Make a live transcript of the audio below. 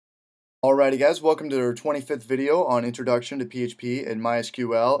Alrighty guys, welcome to our 25th video on Introduction to PHP and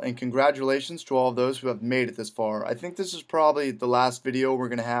MySQL, and congratulations to all of those who have made it this far. I think this is probably the last video we're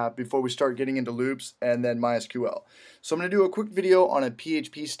going to have before we start getting into loops and then MySQL. So I'm going to do a quick video on a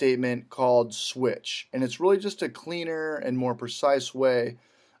PHP statement called switch, and it's really just a cleaner and more precise way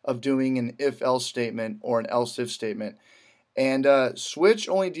of doing an if-else statement or an else-if statement. And switch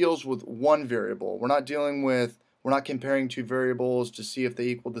only deals with one variable. We're not comparing two variables to see if they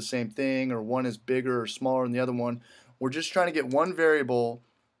equal the same thing or one is bigger or smaller than the other one. We're just trying to get one variable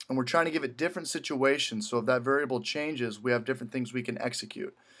and we're trying to give it different situations. So if that variable changes, we have different things we can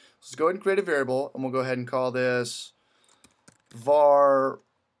execute. So let's go ahead and create a variable, and we'll go ahead and call this var.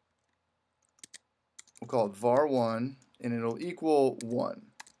 We'll call it var1, and it'll equal 1.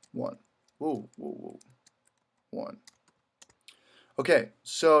 1. Whoa, whoa, whoa. 1. Okay,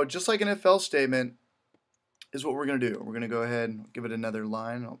 so just like an if-else statement is what we're going to do. We're going to go ahead and give it another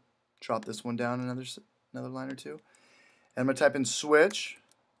line. I'll drop this one down another line or two. And I'm going to type in switch,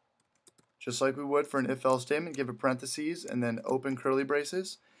 just like we would for an if-else statement. Give it parentheses and then open curly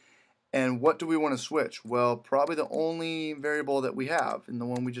braces. And what do we want to switch? Well, probably the only variable that we have, and the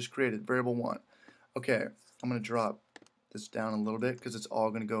one we just created, variable 1. Okay, I'm going to drop this down a little bit because it's all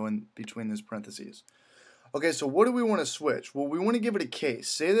going to go in between these parentheses. Okay, so what do we want to switch? Well, we want to give it a case.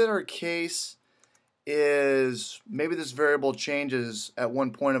 Say that our case is maybe this variable changes at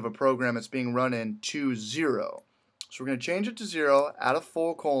one point of a program it's being run in to 0. So we're going to change it to 0, add a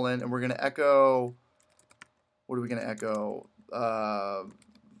full colon, and we're going to echo, what are we going to echo?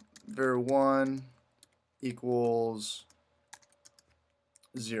 var1 equals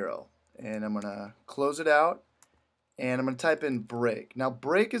 0. And I'm going to close it out, and I'm going to type in break. Now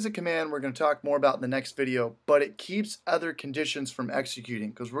break is a command we're going to talk more about in the next video, but it keeps other conditions from executing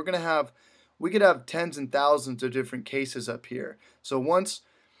because we could have tens and thousands of different cases up here. So once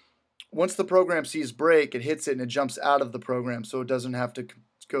the program sees break, it hits it and it jumps out of the program, so it doesn't have to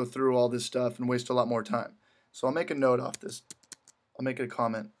go through all this stuff and waste a lot more time. So I'll make a note off this. I'll make a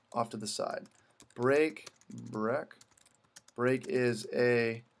comment off to the side. Break is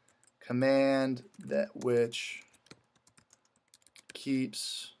a command which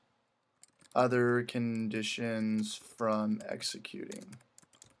keeps other conditions from executing.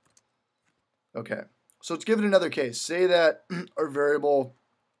 Okay, so let's give it another case. Say that our variable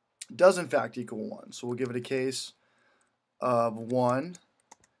does in fact equal 1. So we'll give it a case of 1,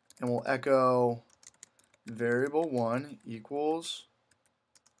 and we'll echo variable 1 equals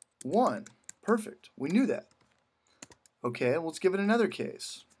 1. Perfect. We knew that. Okay, let's give it another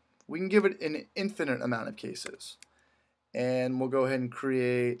case. We can give it an infinite amount of cases. And we'll go ahead and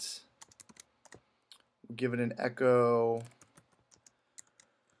give it an echo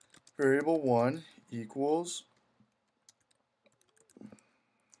variable 1 equals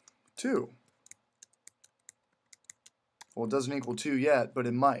 2. Well, it doesn't equal 2 yet, but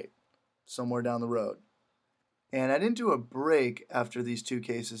it might somewhere down the road. And I didn't do a break after these two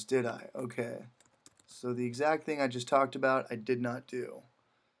cases, did I? Okay. So the exact thing I just talked about, I did not do.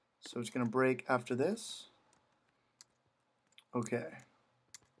 So it's going to break after this. Okay.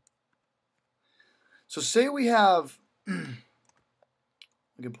 So say we have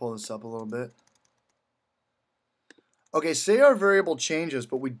we can pull this up a little bit. Okay, say our variable changes,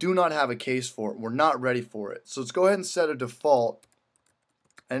 but we do not have a case for it. We're not ready for it. So let's go ahead and set a default.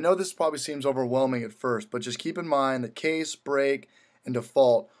 And I know this probably seems overwhelming at first, but just keep in mind that case, break, and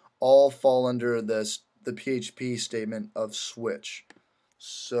default all fall under the PHP statement of switch.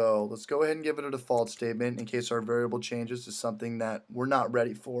 So let's go ahead and give it a default statement in case our variable changes to something that we're not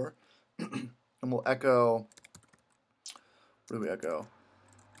ready for. And we'll echo, what do we echo?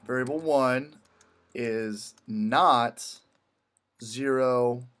 Variable 1 is not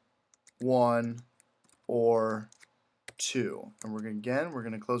 0, 1, or 2. And we're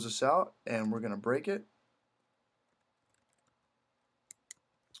going to close this out and we're going to break it.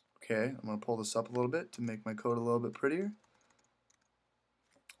 Okay, I'm going to pull this up a little bit to make my code a little bit prettier.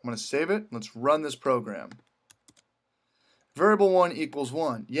 I'm going to save it. Let's run this program. Variable 1 equals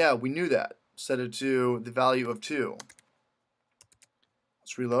 1. Yeah, we knew that. Set it to the value of 2.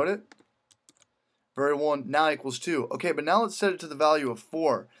 Let's reload it. Variable 1 now equals 2. Okay, but now let's set it to the value of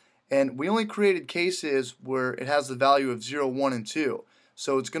 4. And we only created cases where it has the value of 0, 1, and 2.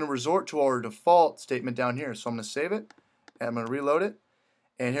 So it's going to resort to our default statement down here. So I'm going to save it, and I'm going to reload it.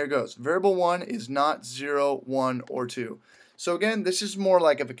 And here it goes. Variable 1 is not 0, 1, or 2. So again, this is more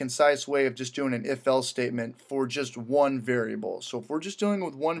like a concise way of just doing an if-else statement for just one variable. So if we're just dealing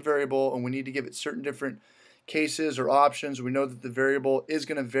with one variable and we need to give it certain different cases or options, we know that the variable is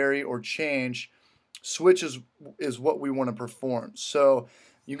going to vary or change. Switch is what we want to perform. So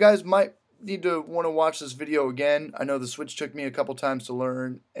You guys might need to want to watch this video again. I know the switch took me a couple times to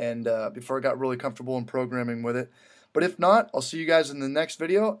learn and before I got really comfortable in programming with it. But if not, I'll see you guys in the next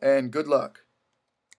video, and good luck.